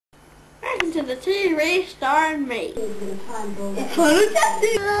Welcome to the TV starring me. It's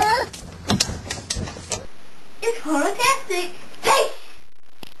fantastic. It's fantastic. Hey!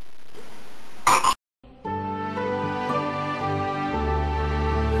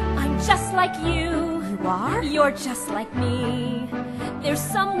 I'm just like you. You are? You're just like me. There's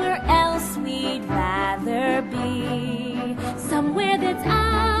somewhere else we'd rather be. Somewhere that's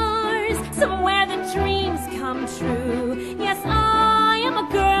ours. Somewhere the dreams come true. Yes, I am a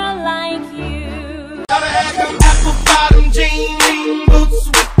girl like you. Gotta have them apple bottom jean boots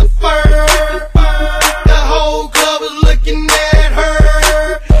with the fur. The whole club was looking at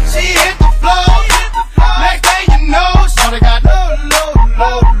her. She hit the floor. Next thing you know, shawty got low.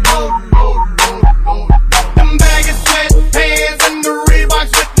 Them baggy sweatpants and the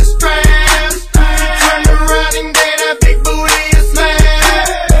Reeboks with the straps. Turned around and gave that big booty a smash.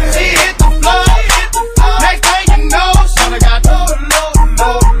 She hit the floor. Next thing you know, shawty got low.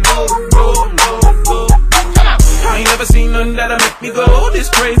 I ain't never seen nothing that'll make me go this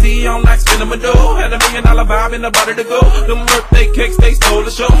crazy on like spinning my dough. Had $1 million vibe in the body to go. Them birthday cakes, they stole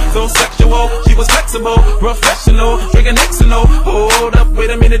the show. So sexual, she was flexible, professional, drinking Xano. Hold up, wait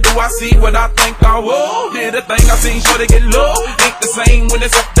a minute, do I see what I think I will? Did a thing I seen, sure to get low. Ain't the same when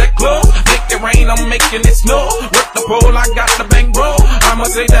it's up that close. Make it rain, I'm making it snow. Work the pole, I got the bang bro. I'ma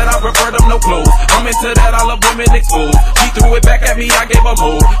say that I prefer them no clothes. I'm into that, I love women exposed. She threw it back at me, I gave her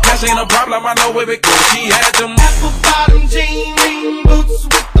more. Cash ain't a problem, I know where it goes. She had them apple bottom jean boots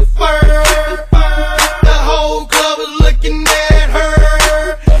with the fur. The whole club was looking at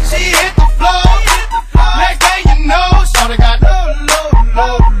her. She hit the floor. Next thing you know, shawty got low.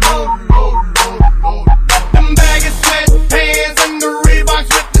 Them baggy sweatpants and the Reeboks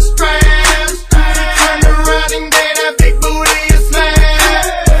with the straps. Turned around and gave that big booty a smash.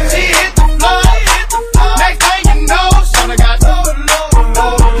 She hit the floor. Next thing you know, shawty got low.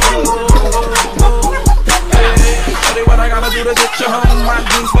 Hey, what I gotta do to get you home? My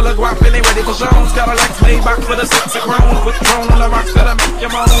jeans full of guap and they ready for zones. Got a Lex Maybach for the sexy grown. With drone on the rocks that'll make you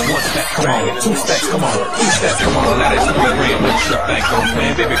moan. One stack, come on. Two stacks, come on. Three stacks, come on. Now that's 3 grand. Make sure I ain't gon'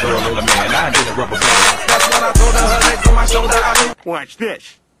 man. Baby girl on the man. I did a rubber band. That's when I told her legs on my shoulder. I knew. Watch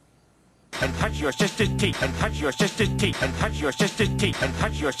this. And touch your sister's teeth, and touch your sister's teeth, and touch your sister's teeth, and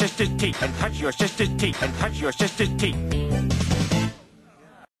touch your sister's teeth, and touch your sister's teeth, and touch your sister's teeth.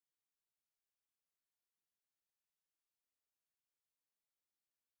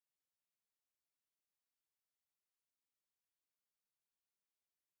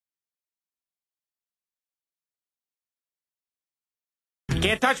 You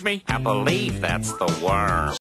can't touch me. I believe that's the worm.